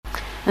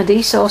And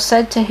Esau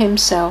said to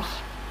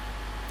himself,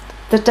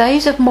 "The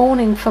days of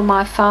mourning for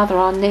my father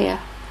are near.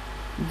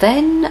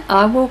 Then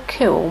I will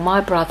kill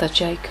my brother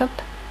Jacob."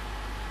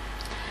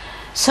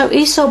 So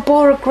Esau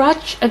bore a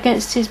grudge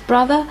against his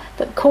brother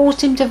that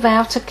caused him to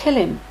vow to kill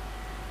him.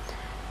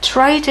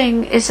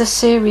 Trading is a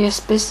serious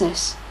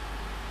business.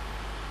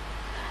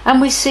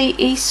 And we see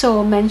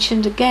Esau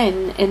mentioned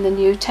again in the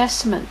New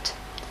Testament.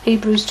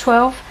 Hebrews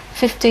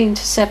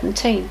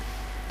 12:15-17.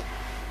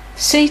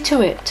 See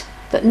to it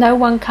that no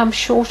one comes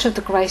short of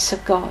the grace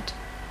of God,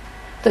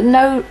 that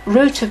no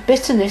root of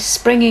bitterness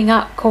springing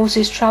up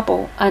causes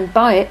trouble, and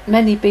by it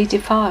many be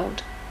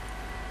defiled.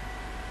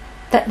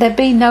 That there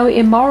be no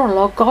immoral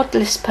or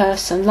godless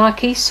person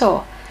like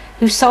Esau,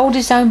 who sold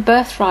his own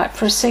birthright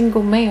for a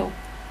single meal.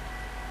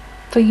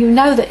 For you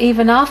know that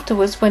even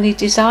afterwards, when he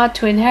desired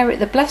to inherit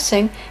the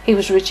blessing, he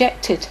was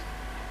rejected,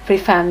 for he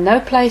found no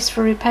place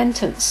for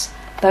repentance,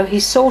 though he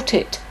sought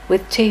it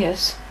with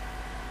tears.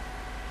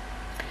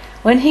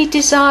 When he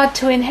desired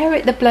to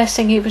inherit the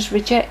blessing, he was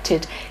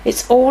rejected.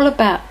 It's all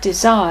about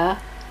desire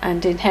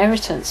and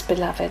inheritance,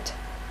 beloved.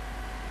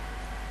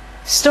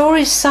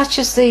 Stories such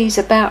as these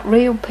about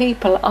real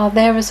people are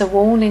there as a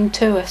warning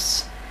to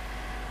us.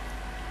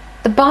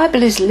 The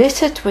Bible is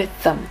littered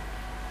with them.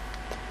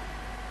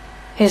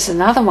 Here's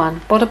another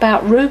one. What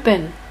about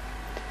Reuben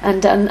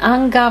and an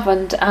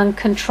ungoverned,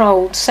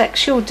 uncontrolled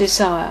sexual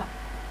desire?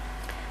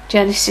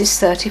 Genesis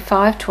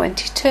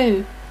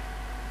 35:22.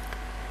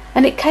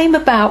 And it came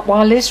about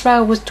while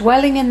Israel was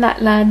dwelling in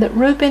that land that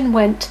Reuben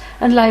went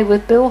and lay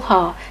with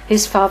Bilhah,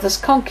 his father's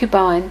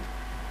concubine,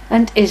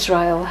 and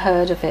Israel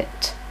heard of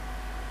it.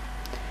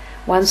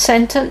 One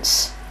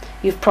sentence.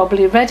 You've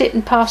probably read it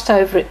and passed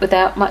over it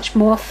without much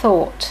more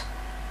thought.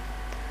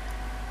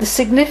 The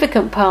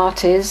significant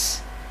part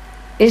is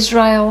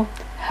Israel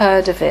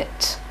heard of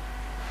it.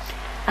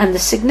 And the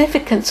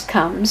significance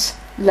comes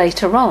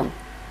later on.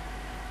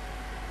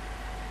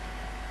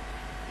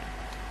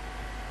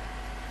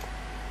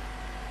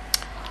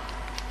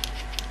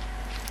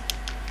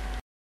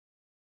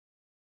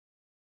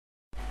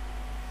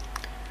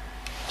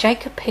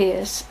 Jacob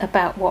hears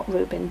about what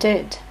Reuben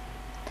did.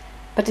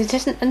 But it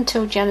isn't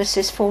until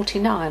Genesis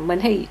 49, when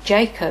he,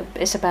 Jacob,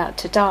 is about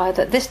to die,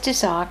 that this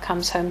desire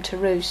comes home to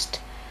roost.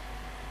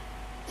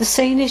 The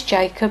scene is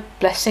Jacob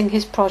blessing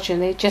his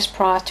progeny just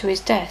prior to his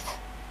death.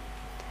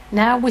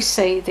 Now we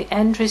see the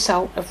end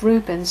result of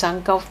Reuben's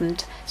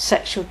ungoverned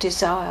sexual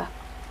desire.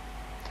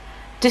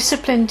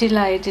 Discipline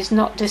delayed is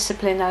not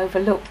discipline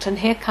overlooked, and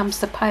here comes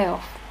the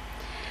payoff.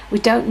 We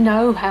don't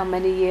know how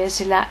many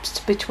years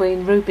elapsed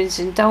between Reuben's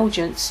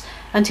indulgence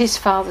and his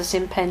father's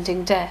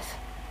impending death.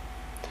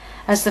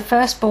 As the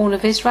firstborn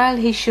of Israel,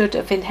 he should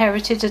have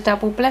inherited a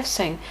double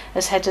blessing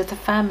as head of the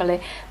family,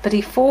 but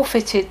he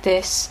forfeited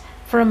this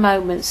for a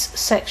moment's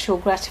sexual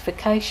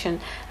gratification,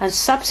 and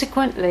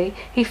subsequently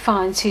he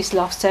finds he's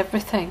lost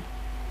everything.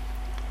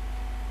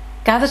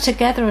 Gather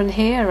together and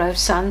hear, O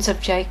sons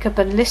of Jacob,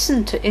 and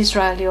listen to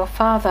Israel your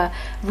father.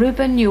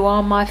 Reuben, you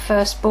are my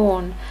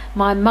firstborn,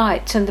 my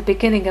might and the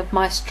beginning of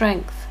my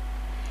strength.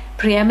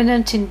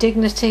 Preeminent in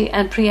dignity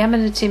and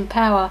preeminent in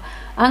power,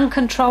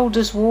 uncontrolled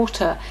as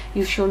water,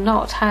 you shall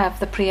not have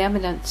the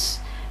preeminence,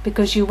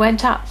 because you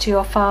went up to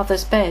your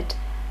father's bed,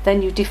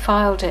 then you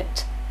defiled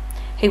it.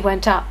 He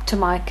went up to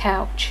my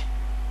couch.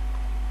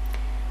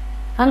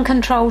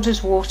 Uncontrolled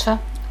as water,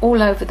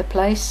 all over the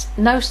place,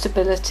 no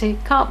stability,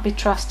 can't be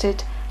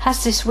trusted,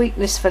 has this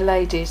weakness for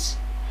ladies.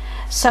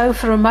 So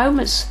for a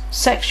moment's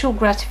sexual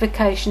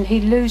gratification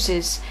he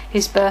loses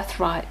his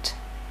birthright.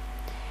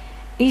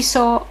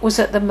 Esau was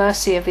at the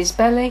mercy of his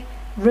belly,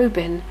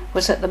 Reuben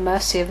was at the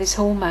mercy of his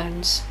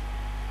hormones.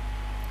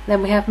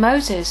 Then we have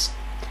Moses.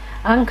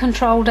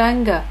 Uncontrolled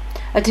anger,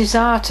 a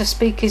desire to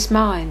speak his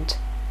mind.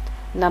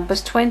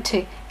 Numbers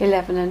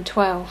 20:11 and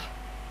 12.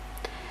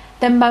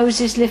 Then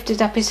Moses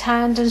lifted up his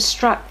hand and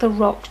struck the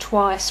rock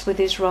twice with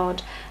his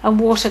rod, and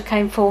water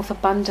came forth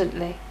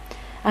abundantly,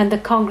 and the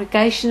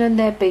congregation and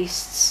their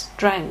beasts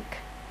drank.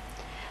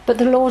 But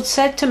the Lord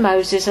said to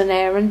Moses and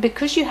Aaron,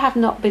 because you have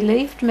not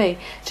believed me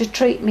to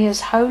treat me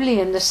as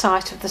holy in the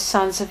sight of the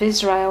sons of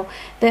Israel,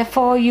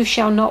 therefore you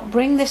shall not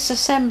bring this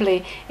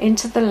assembly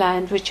into the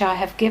land which I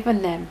have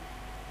given them.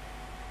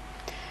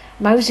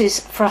 Moses'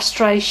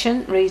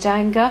 frustration, read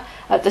anger,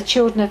 at the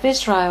children of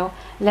Israel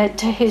led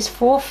to his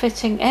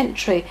forfeiting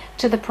entry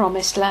to the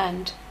promised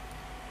land.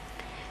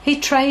 He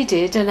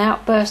traded an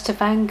outburst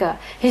of anger,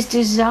 his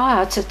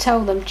desire to tell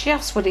them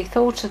just what he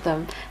thought of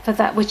them, for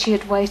that which he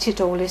had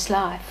waited all his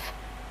life,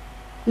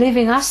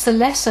 leaving us the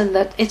lesson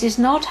that it is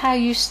not how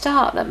you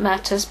start that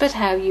matters, but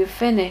how you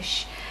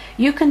finish.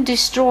 You can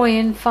destroy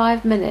in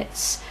 5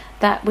 minutes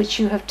that which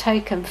you have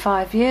taken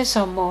 5 years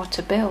or more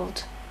to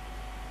build.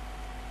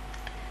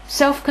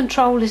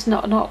 Self-control is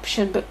not an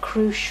option, but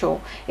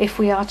crucial if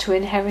we are to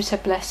inherit a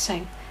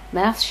blessing.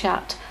 Mouth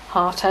shut,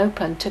 heart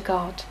open to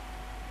God.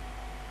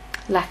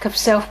 Lack of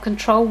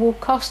self-control will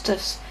cost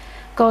us.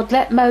 God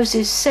let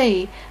Moses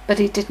see, but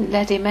he didn't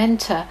let him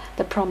enter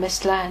the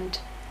promised land.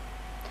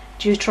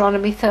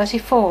 Deuteronomy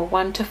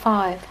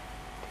 34:1-5.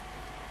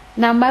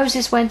 Now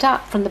Moses went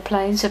up from the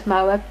plains of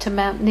Moab to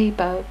Mount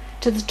Nebo,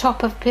 to the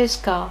top of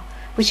Pisgah,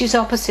 which is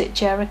opposite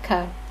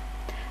Jericho.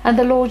 And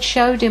the Lord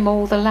showed him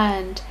all the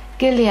land,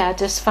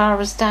 Gilead as far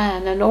as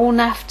Dan, and all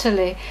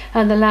Naphtali,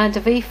 and the land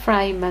of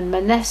Ephraim and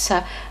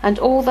Manasseh, and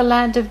all the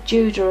land of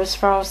Judah as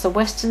far as the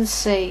western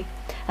sea,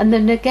 and the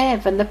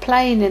Negev, and the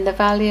plain in the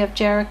valley of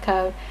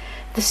Jericho,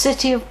 the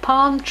city of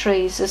palm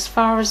trees as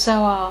far as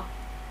Zoar.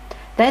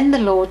 Then the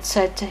Lord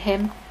said to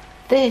him,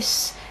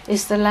 This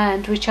is the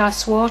land which I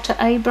swore to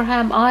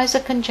Abraham,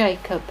 Isaac, and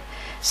Jacob,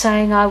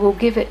 saying, I will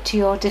give it to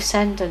your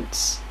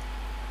descendants.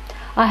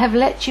 I have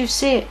let you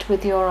see it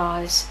with your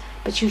eyes,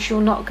 but you shall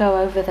not go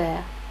over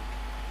there.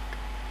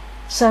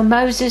 So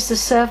Moses, the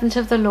servant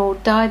of the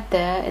Lord, died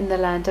there in the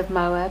land of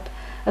Moab,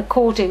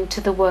 according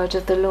to the word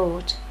of the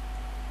Lord.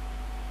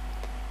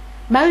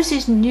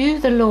 Moses knew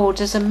the Lord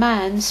as a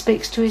man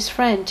speaks to his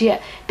friend,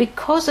 yet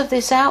because of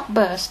this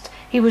outburst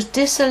he was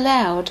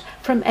disallowed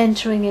from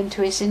entering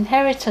into his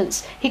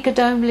inheritance. He could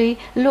only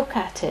look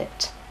at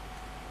it.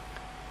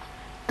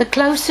 The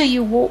closer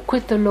you walk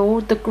with the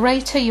Lord, the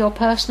greater your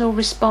personal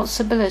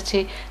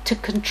responsibility to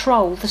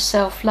control the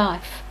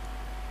self-life.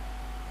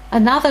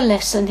 Another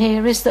lesson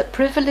here is that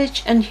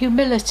privilege and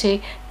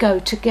humility go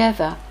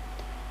together.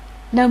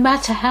 No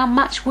matter how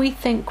much we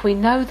think we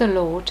know the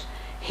Lord,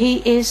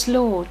 He is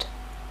Lord.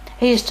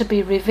 He is to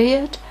be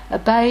revered,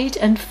 obeyed,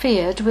 and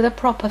feared with a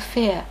proper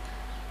fear.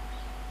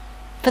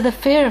 For the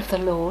fear of the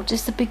Lord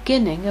is the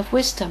beginning of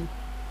wisdom.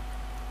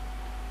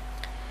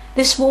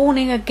 This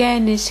warning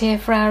again is here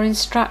for our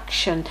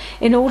instruction,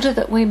 in order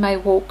that we may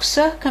walk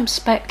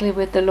circumspectly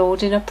with the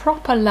Lord in a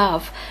proper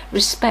love,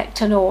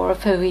 respect, and awe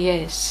of who He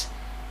is.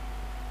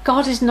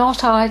 God is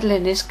not idle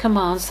in His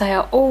commands, they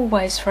are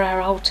always for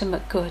our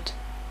ultimate good.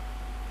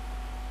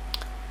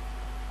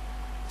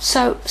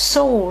 So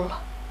Saul,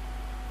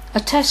 a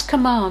test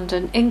command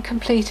and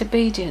incomplete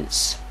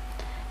obedience.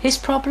 His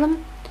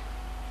problem?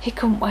 He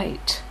couldn't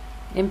wait.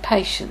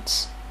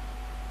 Impatience.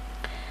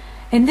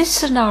 In this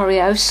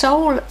scenario,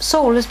 Saul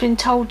has been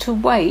told to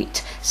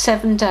wait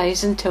 7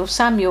 days until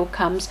Samuel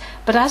comes,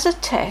 but as a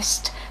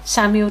test,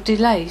 Samuel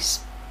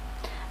delays.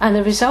 And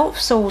the result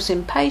of Saul's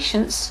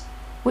impatience,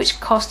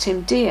 which cost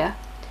him dear,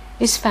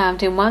 is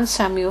found in 1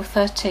 Samuel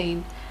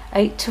 13,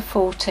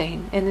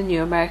 8-14 in the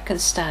New American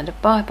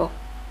Standard Bible.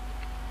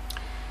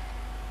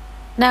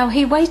 Now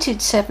he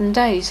waited 7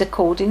 days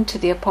according to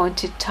the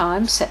appointed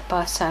time set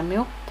by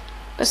Samuel,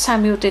 but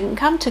Samuel didn't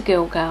come to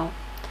Gilgal,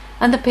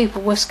 and the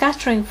people were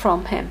scattering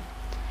from him.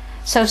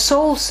 So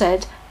Saul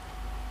said,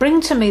 Bring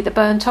to me the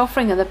burnt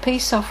offering and the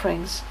peace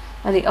offerings,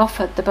 and he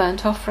offered the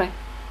burnt offering.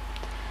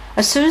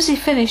 As soon as he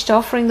finished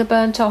offering the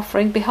burnt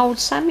offering, behold,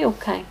 Samuel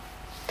came,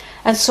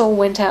 and Saul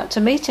went out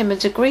to meet him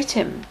and to greet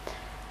him.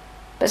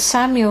 But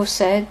Samuel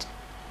said,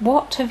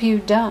 What have you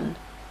done?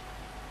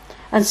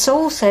 And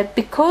Saul said,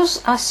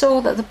 Because I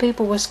saw that the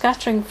people were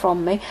scattering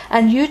from me,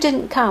 and you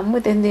didn't come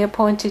within the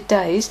appointed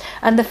days,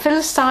 and the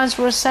Philistines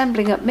were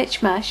assembling at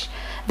Michmash,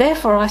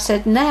 therefore I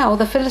said, Now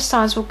the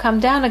Philistines will come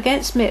down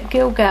against me at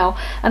Gilgal,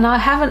 and I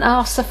haven't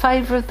asked the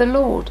favour of the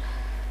Lord.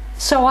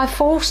 So I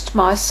forced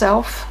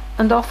myself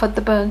and offered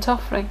the burnt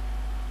offering.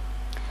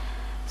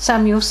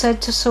 Samuel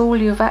said to Saul,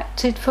 You have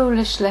acted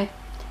foolishly.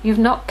 You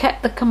have not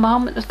kept the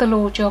commandment of the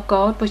Lord your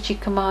God, which He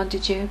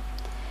commanded you.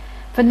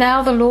 For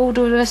now the Lord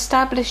will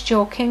establish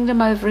your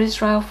kingdom over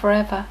Israel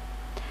forever.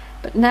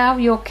 But now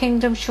your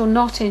kingdom shall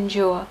not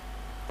endure.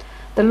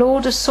 The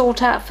Lord has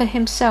sought out for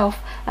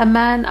Himself a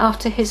man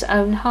after His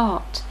own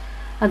heart,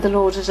 and the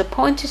Lord has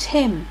appointed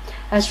him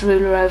as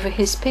ruler over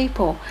His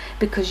people,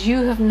 because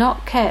you have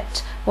not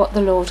kept what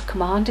the Lord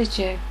commanded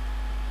you.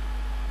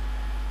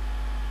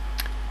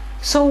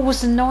 Saul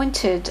was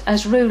anointed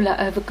as ruler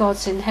over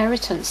God's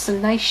inheritance, the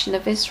nation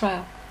of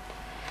Israel.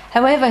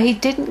 However, he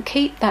didn't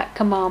keep that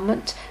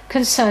commandment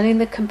concerning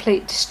the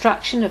complete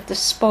destruction of the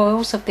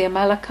spoils of the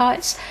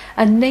Amalekites,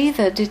 and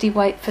neither did he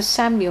wait for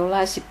Samuel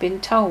as he'd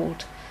been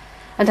told,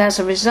 and as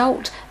a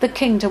result the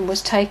kingdom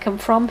was taken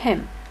from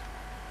him.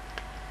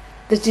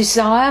 The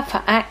desire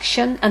for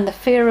action and the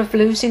fear of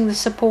losing the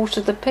support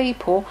of the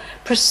people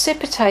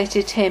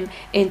precipitated him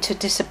into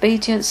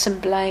disobedience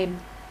and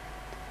blame.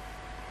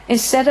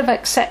 Instead of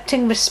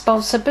accepting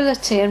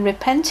responsibility and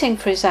repenting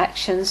for his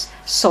actions,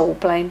 Saul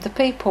blamed the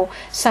people,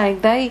 saying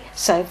they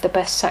saved the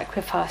best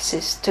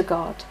sacrifices to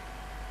God.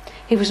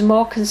 He was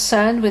more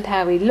concerned with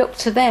how he looked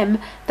to them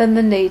than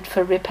the need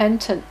for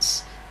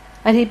repentance,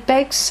 and he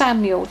begged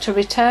Samuel to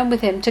return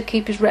with him to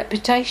keep his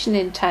reputation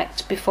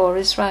intact before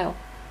Israel.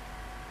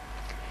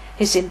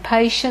 His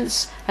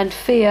impatience and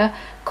fear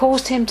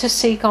caused him to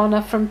seek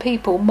honour from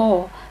people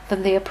more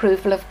than the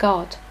approval of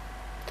God,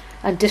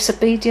 and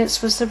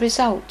disobedience was the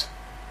result,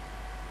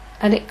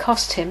 and it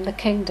cost him the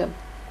kingdom.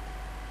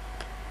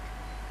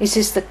 It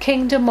is the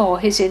kingdom or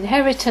his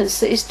inheritance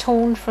that is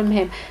torn from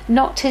him,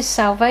 not his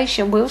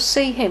salvation. We'll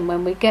see him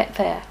when we get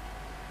there.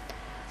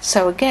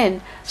 So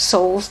again,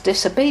 Saul's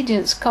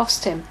disobedience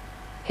cost him.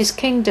 His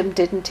kingdom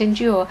didn't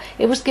endure.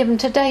 It was given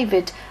to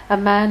David, a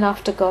man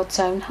after God's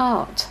own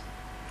heart.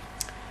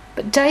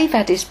 But David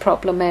had his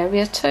problem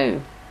area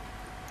too.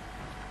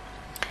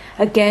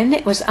 Again,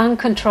 it was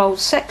uncontrolled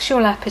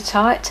sexual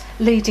appetite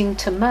leading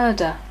to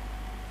murder.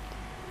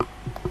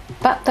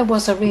 But there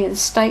was a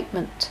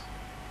reinstatement.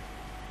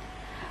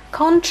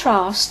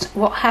 Contrast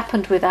what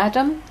happened with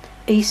Adam,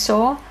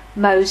 Esau,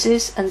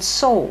 Moses and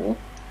Saul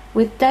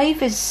with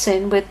David's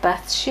sin with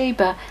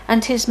Bathsheba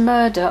and his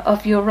murder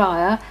of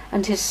Uriah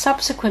and his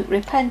subsequent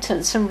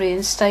repentance and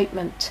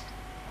reinstatement.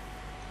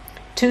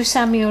 2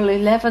 Samuel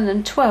 11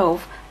 and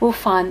 12 will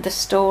find the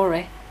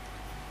story.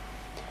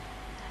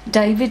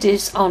 David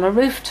is on a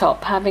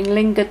rooftop, having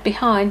lingered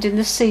behind in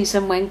the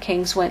season when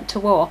kings went to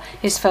war.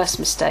 His first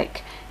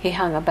mistake, he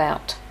hung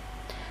about.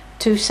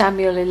 2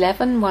 Samuel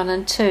 11, 1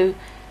 and 2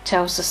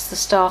 tells us the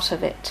start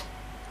of it.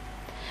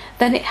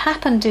 Then it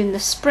happened in the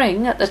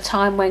spring, at the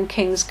time when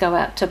kings go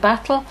out to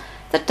battle,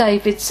 that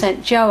David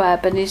sent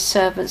Joab and his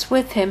servants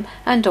with him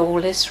and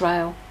all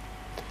Israel.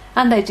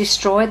 And they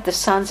destroyed the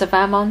sons of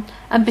Ammon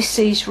and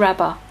besieged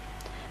Rabbah.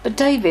 But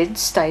David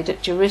stayed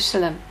at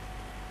Jerusalem.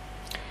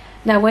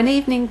 Now when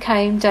evening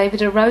came,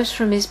 David arose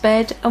from his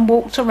bed and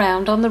walked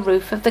around on the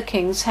roof of the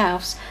king's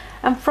house.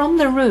 And from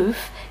the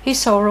roof he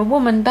saw a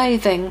woman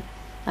bathing,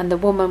 and the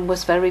woman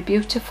was very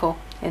beautiful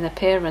in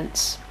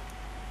appearance.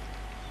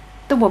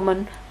 The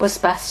woman was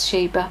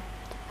Bathsheba,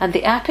 and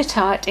the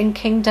appetite in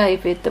King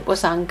David that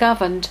was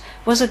ungoverned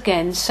was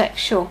again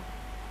sexual.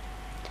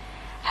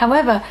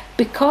 However,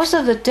 because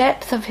of the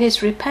depth of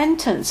his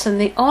repentance and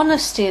the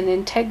honesty and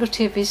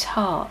integrity of his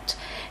heart,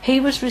 he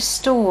was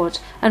restored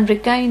and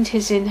regained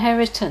his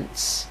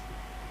inheritance.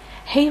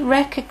 He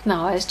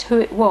recognized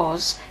who it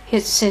was he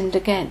had sinned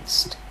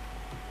against.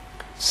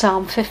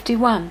 Psalm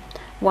 51,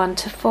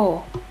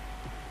 1-4.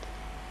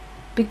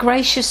 Be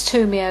gracious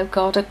to me, O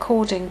God,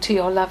 according to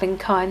your loving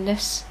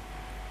kindness.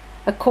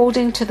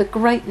 According to the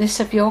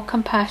greatness of your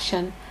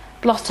compassion,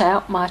 blot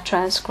out my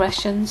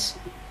transgressions.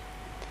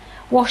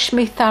 Wash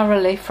me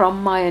thoroughly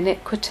from my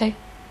iniquity,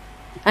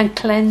 and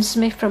cleanse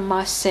me from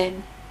my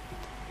sin.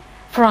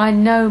 For I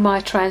know my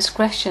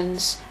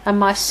transgressions, and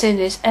my sin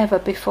is ever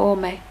before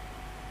me.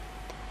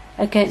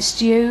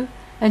 Against you,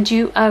 and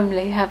you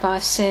only, have I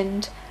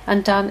sinned,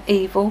 and done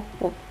evil,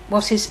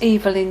 what is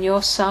evil in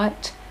your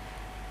sight,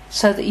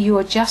 so that you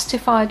are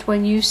justified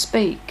when you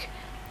speak,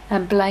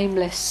 and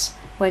blameless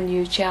when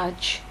you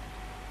judge.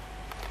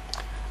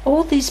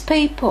 All these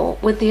people,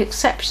 with the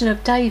exception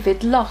of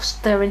David,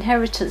 lost their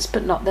inheritance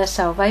but not their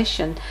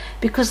salvation,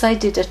 because they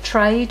did a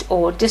trade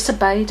or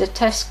disobeyed a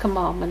test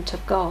commandment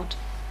of God.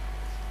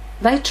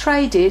 They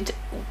traded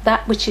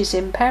that which is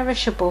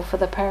imperishable for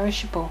the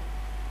perishable.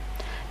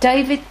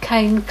 David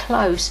came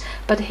close,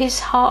 but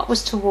his heart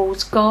was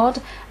towards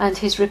God, and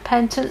his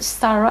repentance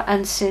thorough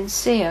and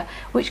sincere,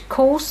 which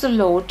caused the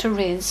Lord to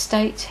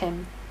reinstate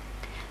him,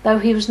 though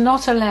he was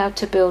not allowed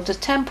to build a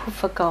temple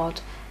for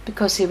God,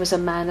 because he was a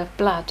man of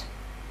blood.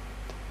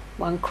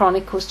 1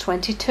 Chronicles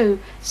 22,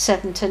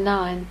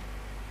 7-9.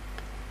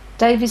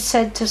 David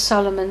said to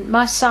Solomon,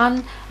 My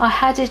son, I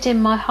had it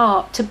in my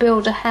heart to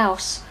build a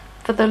house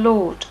for the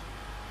Lord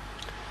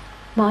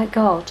my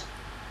God.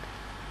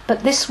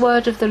 But this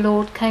word of the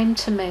Lord came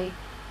to me.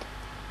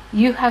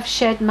 You have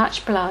shed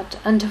much blood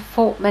and have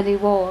fought many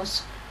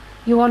wars.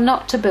 You are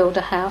not to build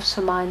a house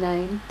for my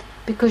name,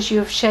 because you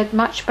have shed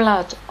much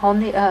blood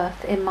on the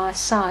earth in my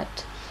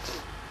sight.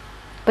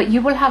 But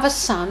you will have a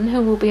son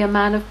who will be a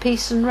man of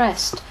peace and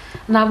rest,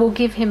 and I will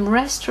give him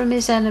rest from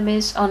his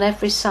enemies on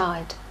every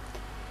side.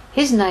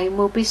 His name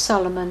will be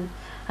Solomon,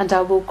 and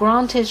I will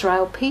grant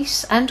Israel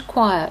peace and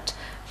quiet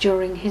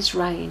during his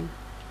reign.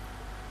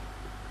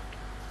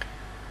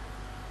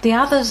 The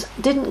others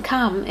didn't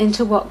come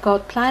into what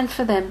God planned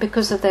for them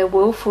because of their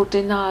willful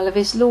denial of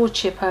his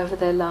lordship over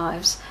their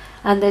lives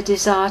and their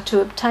desire to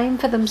obtain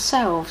for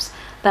themselves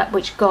that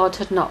which God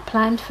had not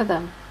planned for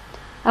them.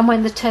 And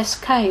when the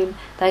test came,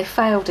 they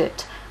failed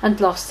it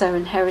and lost their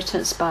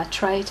inheritance by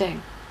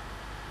trading.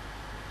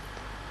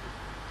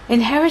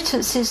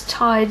 Inheritance is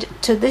tied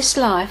to this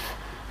life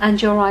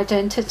and your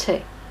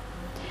identity.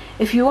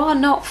 If you are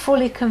not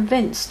fully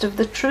convinced of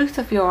the truth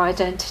of your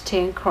identity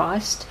in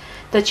Christ,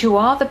 that you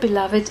are the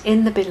beloved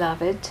in the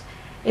beloved,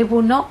 it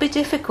will not be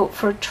difficult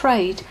for a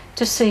trade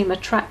to seem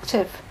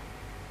attractive.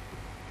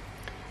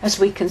 As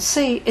we can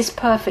see, it's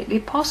perfectly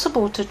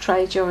possible to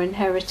trade your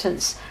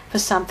inheritance for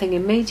something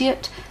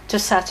immediate to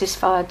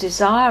satisfy a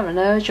desire, an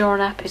urge, or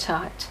an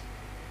appetite.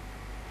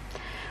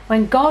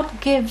 When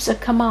God gives a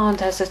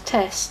command as a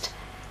test,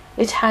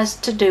 it has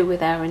to do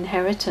with our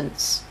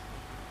inheritance.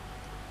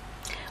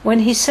 When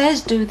he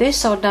says do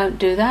this or don't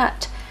do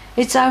that,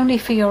 it's only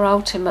for your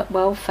ultimate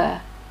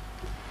welfare.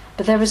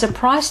 But there is a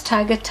price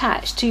tag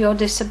attached to your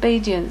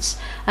disobedience,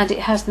 and it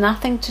has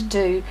nothing to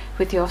do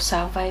with your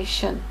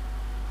salvation.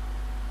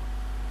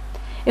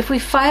 If we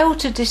fail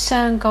to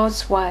discern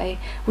God's way,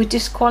 we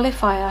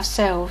disqualify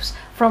ourselves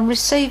from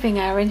receiving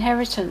our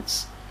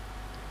inheritance.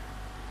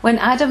 When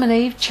Adam and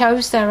Eve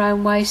chose their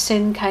own way,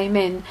 sin came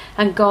in,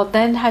 and God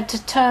then had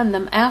to turn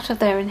them out of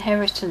their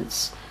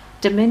inheritance,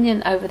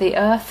 dominion over the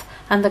earth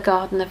and the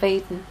Garden of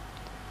Eden.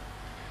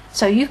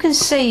 So you can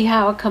see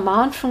how a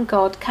command from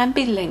God can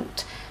be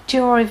linked to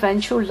your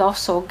eventual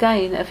loss or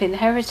gain of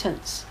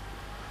inheritance.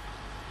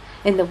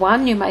 In the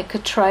one, you make a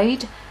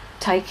trade,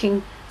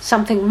 taking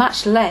something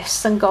much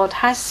less than God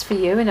has for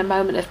you in a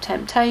moment of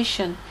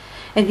temptation.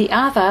 In the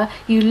other,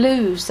 you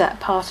lose that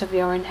part of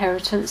your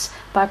inheritance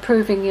by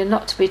proving you're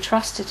not to be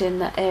trusted in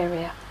that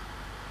area.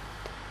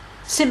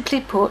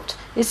 Simply put,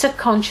 it's a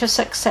conscious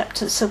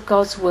acceptance of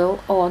God's will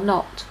or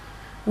not.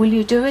 Will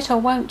you do it or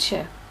won't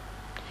you?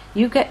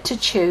 You get to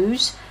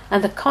choose,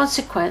 and the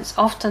consequence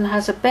often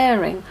has a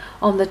bearing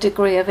on the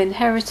degree of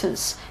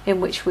inheritance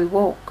in which we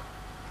walk.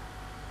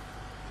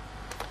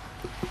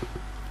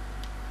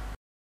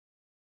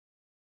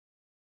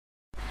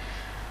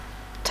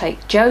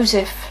 Take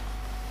Joseph.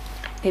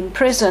 In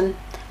prison,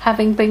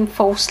 having been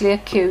falsely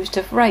accused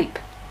of rape.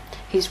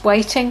 He's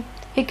waiting,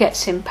 he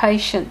gets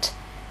impatient.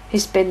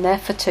 He's been there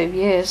for 2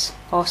 years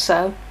or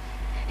so.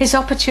 His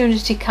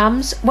opportunity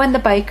comes when the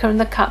baker and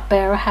the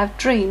cupbearer have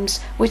dreams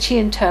which he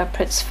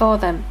interprets for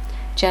them.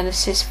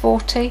 Genesis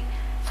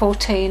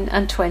 40:14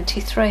 and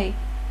 23.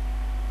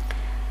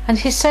 And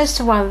he says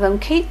to one of them,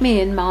 "Keep me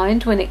in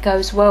mind when it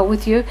goes well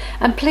with you,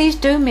 and please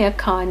do me a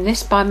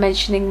kindness by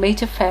mentioning me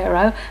to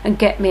Pharaoh and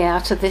get me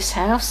out of this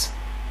house."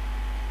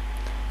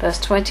 Verse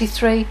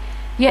 23,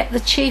 yet the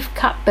chief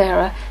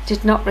cupbearer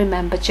did not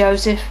remember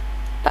Joseph,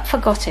 but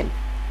forgot him.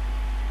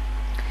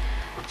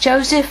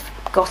 Joseph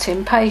got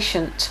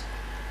impatient,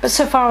 but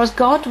so far as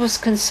God was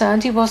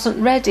concerned, he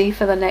wasn't ready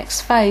for the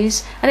next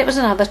phase, and it was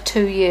another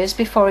 2 years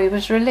before he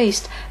was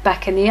released.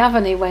 Back in the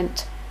oven he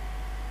went.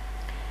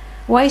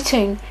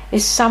 Waiting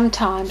is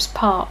sometimes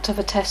part of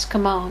a test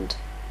command.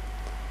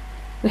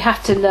 We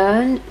have to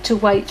learn to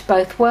wait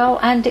both well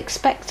and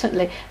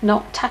expectantly,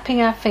 not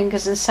tapping our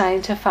fingers and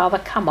saying to Father,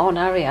 "Come on,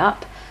 hurry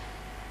up,"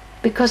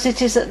 because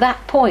it is at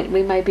that point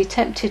we may be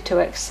tempted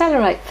to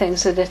accelerate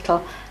things a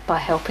little by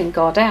helping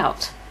God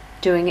out,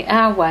 doing it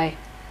our way.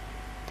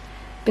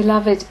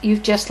 Beloved,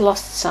 you've just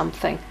lost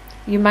something.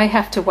 You may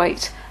have to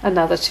wait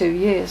another 2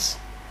 years.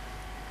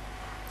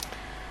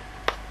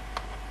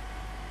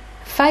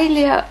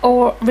 Failure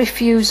or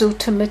refusal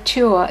to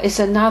mature is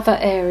another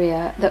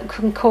area that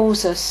can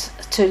cause us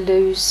to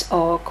lose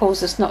or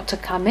cause us not to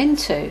come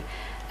into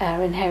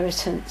our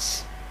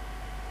inheritance.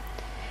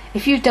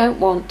 If you don't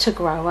want to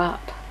grow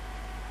up.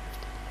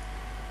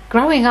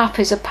 Growing up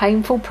is a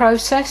painful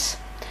process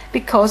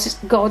because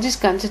God is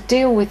going to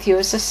deal with you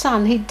as a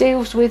son. He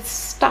deals with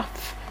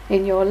stuff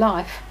in your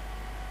life.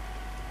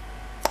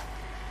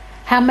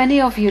 How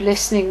many of you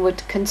listening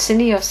would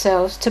consider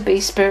yourselves to be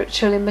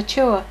spiritually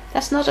mature?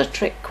 That's not a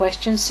trick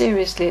question,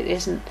 seriously it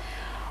isn't.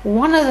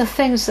 One of the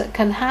things that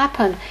can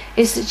happen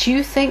is that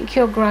you think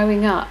you're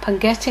growing up and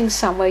getting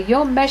somewhere,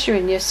 you're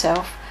measuring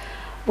yourself,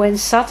 when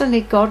suddenly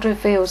God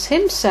reveals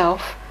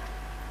himself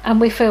and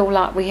we feel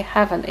like we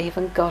haven't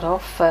even got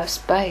off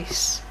first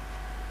base.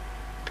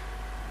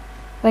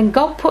 When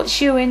God puts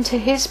you into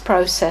his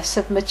process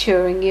of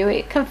maturing you,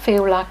 it can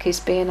feel like he's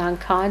being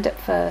unkind at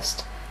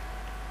first.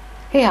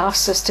 He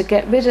asks us to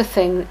get rid of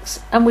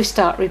things and we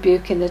start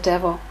rebuking the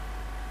devil.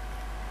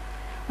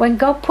 When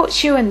God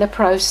puts you in the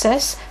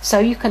process so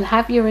you can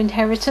have your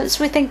inheritance,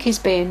 we think he's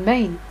being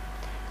mean,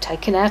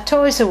 taking our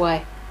toys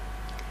away.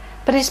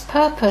 But his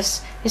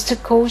purpose is to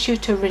cause you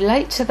to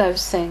relate to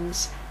those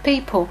things,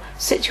 people,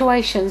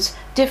 situations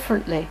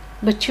differently,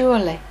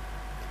 maturely.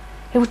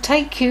 He will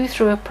take you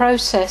through a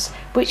process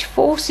which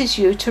forces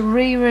you to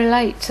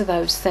re-relate to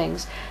those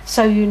things,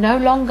 so you no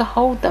longer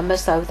hold them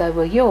as though they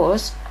were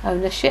yours,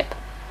 ownership,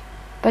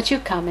 but you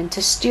come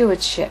into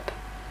stewardship,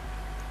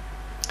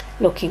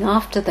 looking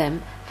after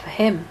them for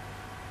him.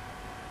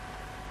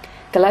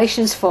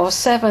 Galatians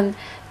 4:7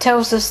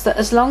 tells us that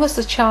as long as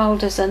the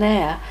child is an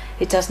heir,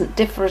 it doesn't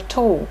differ at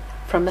all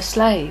from a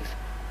slave.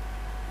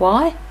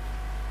 Why?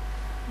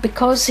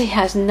 Because he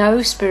has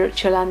no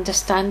spiritual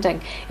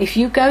understanding. If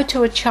you go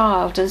to a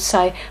child and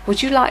say,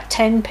 "Would you like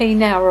 10p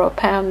now or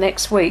 £1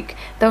 next week?"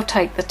 they'll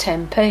take the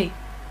 10p.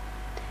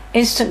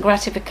 Instant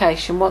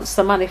gratification wants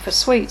the money for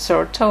sweets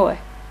or a toy.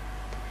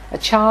 A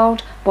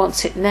child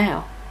wants it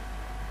now.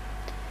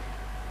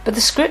 But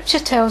the scripture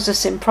tells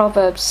us in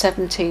Proverbs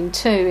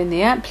 17:2 in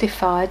the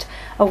Amplified,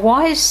 "A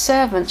wise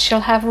servant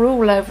shall have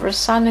rule over a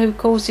son who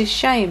causes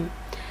shame,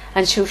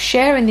 and shall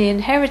share in the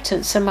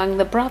inheritance among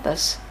the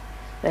brothers."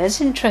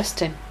 There's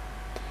interesting.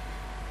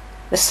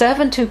 The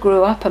servant who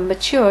grew up and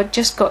matured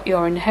just got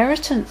your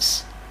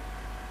inheritance.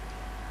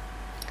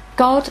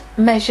 God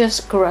measures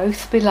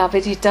growth,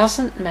 beloved. He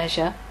doesn't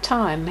measure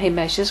time. He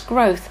measures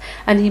growth,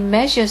 and he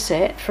measures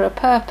it for a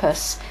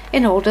purpose,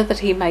 in order that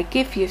he may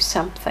give you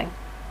something.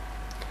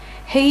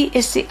 He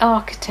is the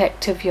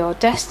architect of your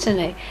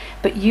destiny,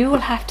 but you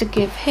will have to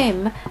give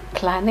him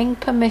planning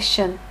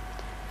permission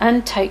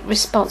and take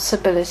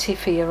responsibility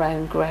for your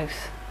own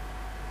growth.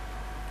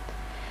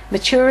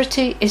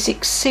 Maturity is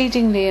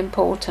exceedingly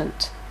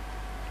important,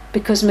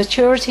 because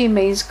maturity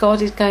means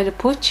God is going to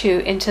put you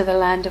into the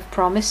land of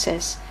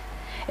promises.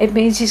 It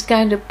means he's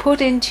going to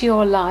put into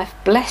your life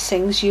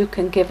blessings you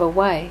can give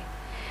away.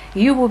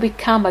 You will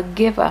become a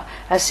giver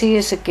as he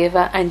is a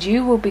giver, and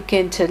you will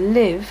begin to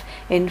live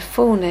in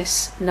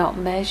fullness, not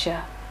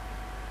measure.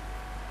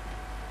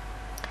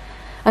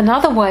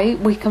 Another way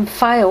we can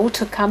fail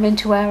to come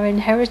into our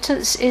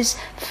inheritance is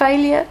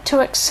failure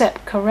to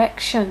accept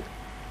correction.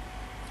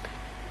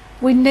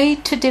 We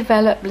need to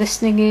develop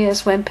listening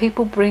ears when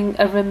people bring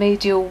a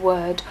remedial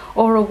word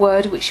or a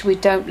word which we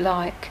don't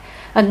like,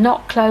 and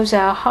not close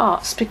our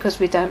hearts because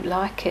we don't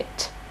like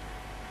it.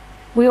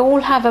 We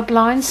all have a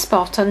blind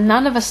spot, and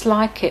none of us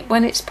like it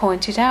when it's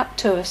pointed out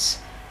to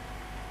us.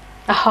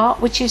 A heart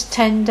which is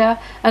tender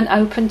and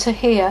open to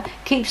hear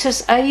keeps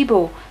us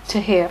able to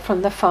hear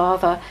from the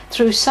Father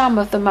through some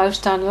of the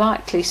most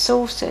unlikely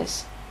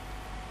sources.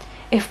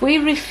 If we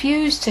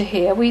refuse to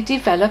hear, we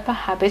develop a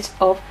habit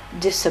of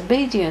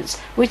disobedience,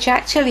 which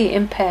actually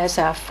impairs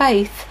our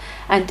faith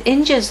and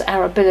injures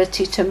our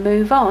ability to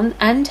move on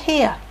and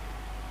hear.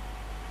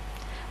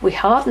 We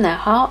harden our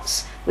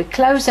hearts, we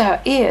close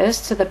our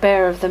ears to the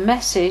bearer of the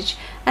message,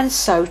 and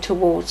so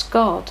towards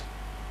God.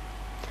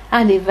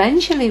 And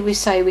eventually we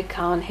say we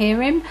can't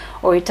hear him,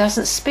 or he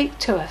doesn't speak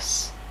to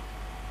us.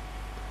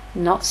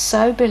 Not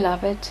so,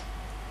 beloved.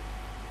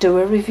 Do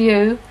a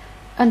review,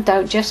 and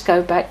don't just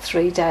go back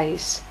 3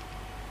 days.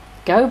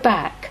 Go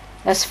back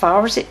as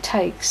far as it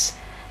takes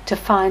to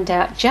find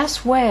out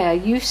just where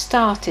you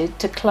started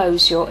to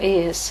close your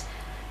ears.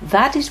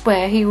 That is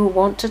where he will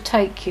want to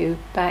take you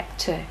back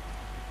to.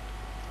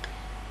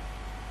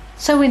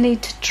 So we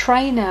need to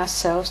train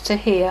ourselves to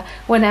hear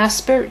when our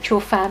spiritual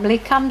family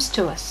comes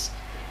to us.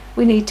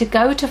 We need to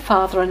go to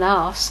Father and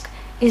ask,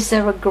 is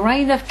there a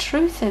grain of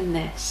truth in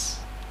this?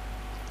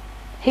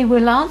 He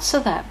will answer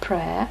that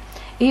prayer,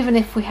 even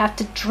if we have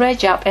to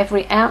dredge up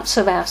every ounce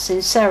of our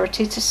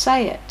sincerity to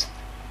say it.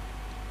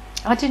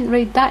 I didn't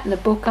read that in the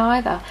book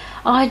either.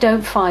 I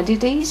don't find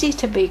it easy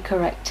to be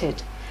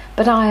corrected,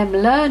 but I am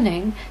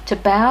learning to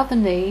bow the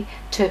knee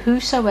to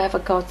whosoever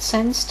God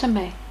sends to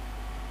me.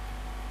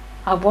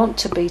 I want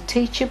to be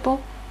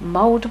teachable,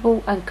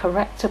 mouldable and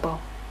correctable,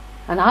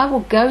 and I will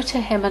go to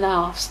him and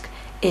ask,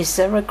 is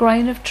there a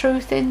grain of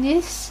truth in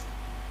this?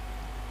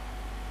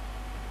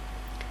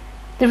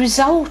 The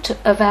result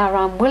of our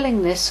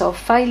unwillingness or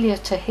failure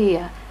to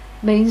hear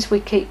means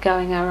we keep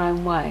going our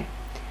own way,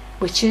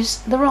 which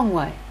is the wrong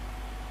way.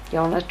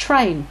 You're on a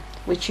train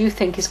which you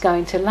think is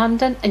going to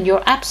London, and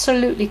you're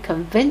absolutely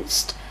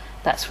convinced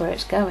that's where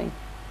it's going,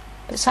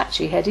 but it's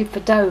actually headed for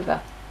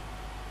Dover.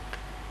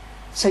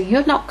 So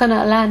you're not going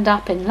to land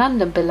up in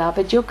London,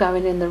 beloved. You're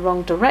going in the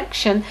wrong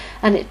direction,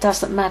 and it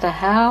doesn't matter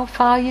how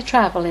far you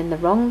travel in the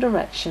wrong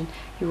direction,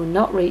 you will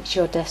not reach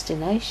your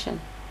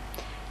destination.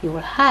 You will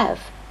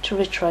have to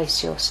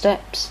retrace your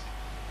steps.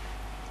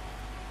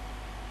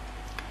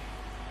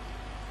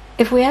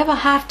 If we ever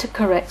have to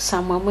correct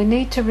someone, we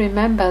need to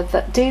remember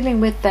that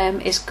dealing with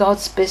them is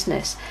God's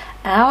business.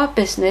 Our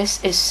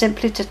business is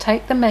simply to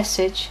take the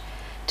message,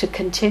 to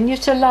continue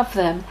to love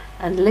them,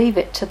 and leave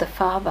it to the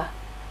Father.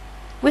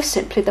 We're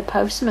simply the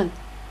postman.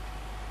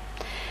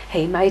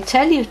 He may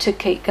tell you to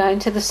keep going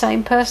to the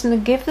same person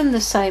and give them the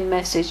same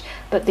message,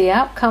 but the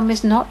outcome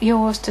is not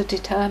yours to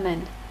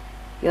determine.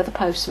 You're the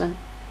postman.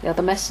 You're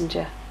the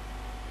messenger.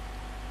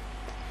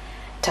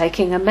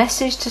 Taking a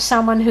message to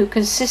someone who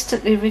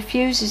consistently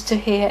refuses to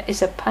hear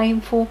is a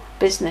painful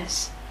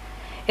business.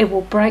 It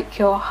will break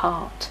your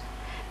heart,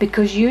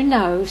 because you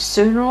know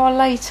sooner or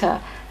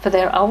later, for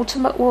their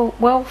ultimate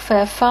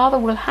welfare, Father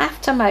will have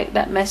to make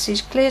that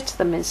message clear to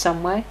them in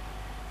some way,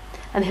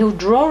 and he'll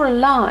draw a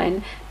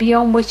line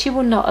beyond which he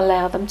will not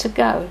allow them to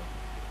go.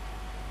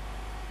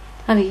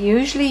 And he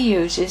usually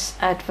uses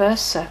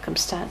adverse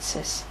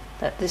circumstances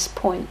at this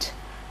point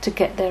to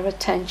get their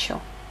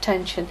attention,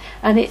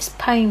 and it's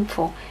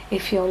painful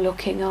if you're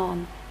looking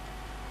on.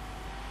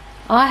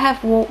 I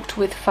have walked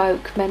with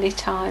folk many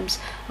times.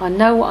 I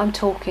know what I'm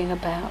talking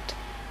about.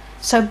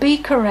 So be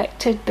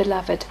corrected,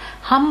 beloved.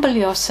 Humble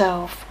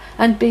yourself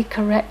and be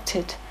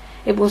corrected.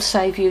 It will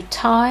save you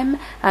time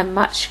and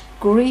much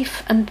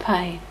grief and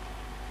pain.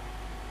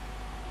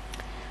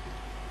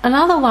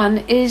 Another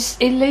one is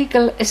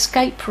illegal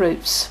escape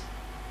routes.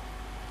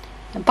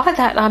 And by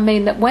that I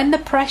mean that when the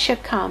pressure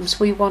comes,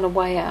 we want a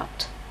way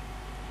out.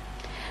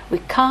 We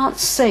can't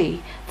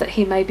see that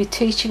he may be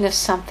teaching us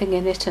something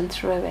in it and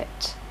through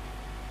it.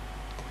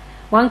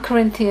 1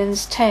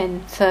 Corinthians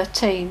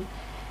 10:13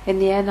 in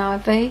the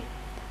NIV,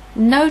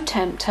 no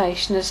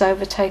temptation has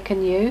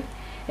overtaken you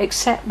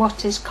except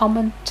what is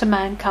common to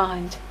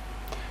mankind.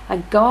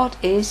 And God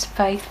is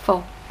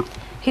faithful.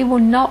 He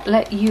will not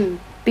let you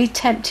be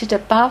tempted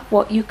above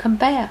what you can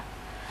bear.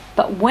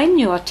 But when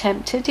you are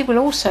tempted, he will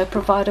also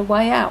provide a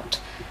way out,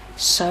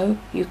 so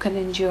you can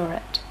endure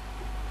it.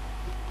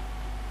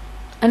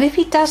 And if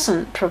he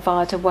doesn't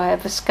provide a way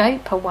of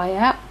escape, a way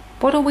out,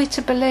 what are we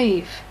to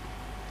believe?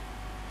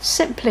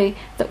 Simply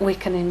that we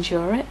can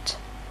endure it.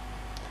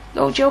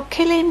 Lord, you're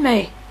killing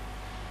me.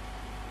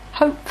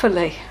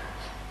 Hopefully.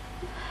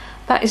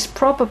 That is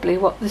probably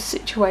what the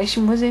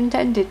situation was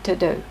intended to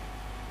do.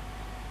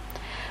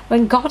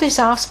 When God is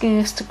asking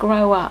us to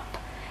grow up,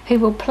 he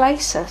will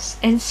place us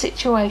in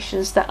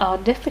situations that are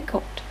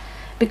difficult,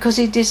 because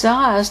he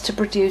desires to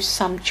produce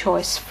some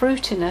choice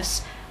fruit in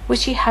us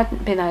which he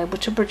hadn't been able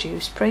to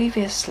produce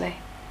previously.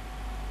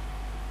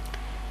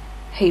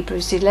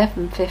 Hebrews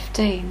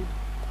 11:15.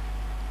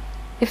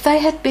 If they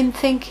had been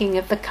thinking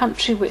of the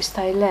country which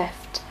they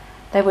left,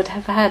 they would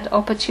have had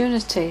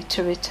opportunity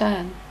to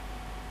return.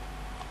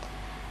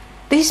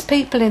 These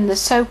people in the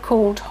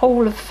so-called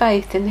Hall of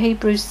Faith in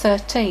Hebrews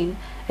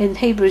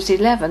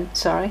 11,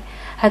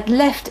 had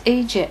left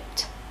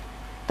Egypt.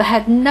 They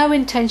had no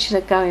intention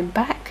of going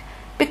back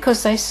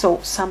because they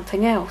sought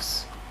something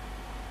else.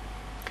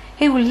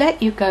 He will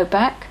let you go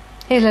back.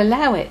 He'll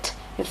allow it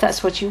if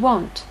that's what you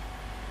want.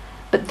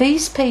 But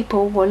these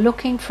people were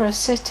looking for a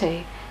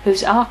city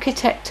whose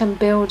architect and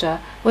builder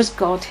was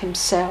God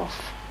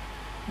himself.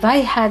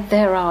 They had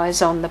their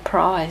eyes on the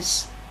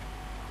prize.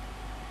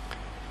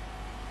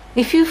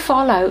 If you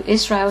follow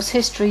Israel's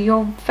history,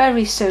 you'll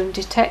very soon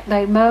detect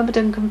they murmured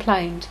and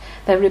complained.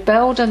 They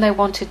rebelled and they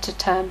wanted to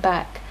turn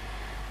back.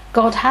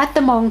 God had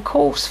them on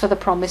course for the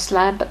promised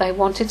land, but they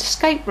wanted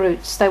escape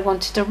routes. They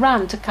wanted to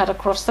run, to cut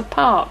across the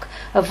park,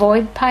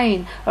 avoid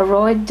pain,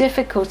 avoid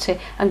difficulty,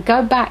 and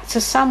go back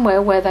to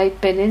somewhere where they'd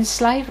been in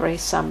slavery,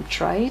 some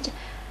trade.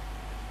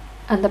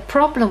 And the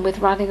problem with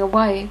running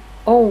away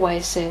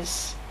always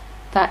is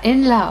that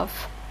in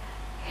love,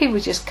 he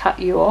would just cut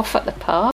you off at the path.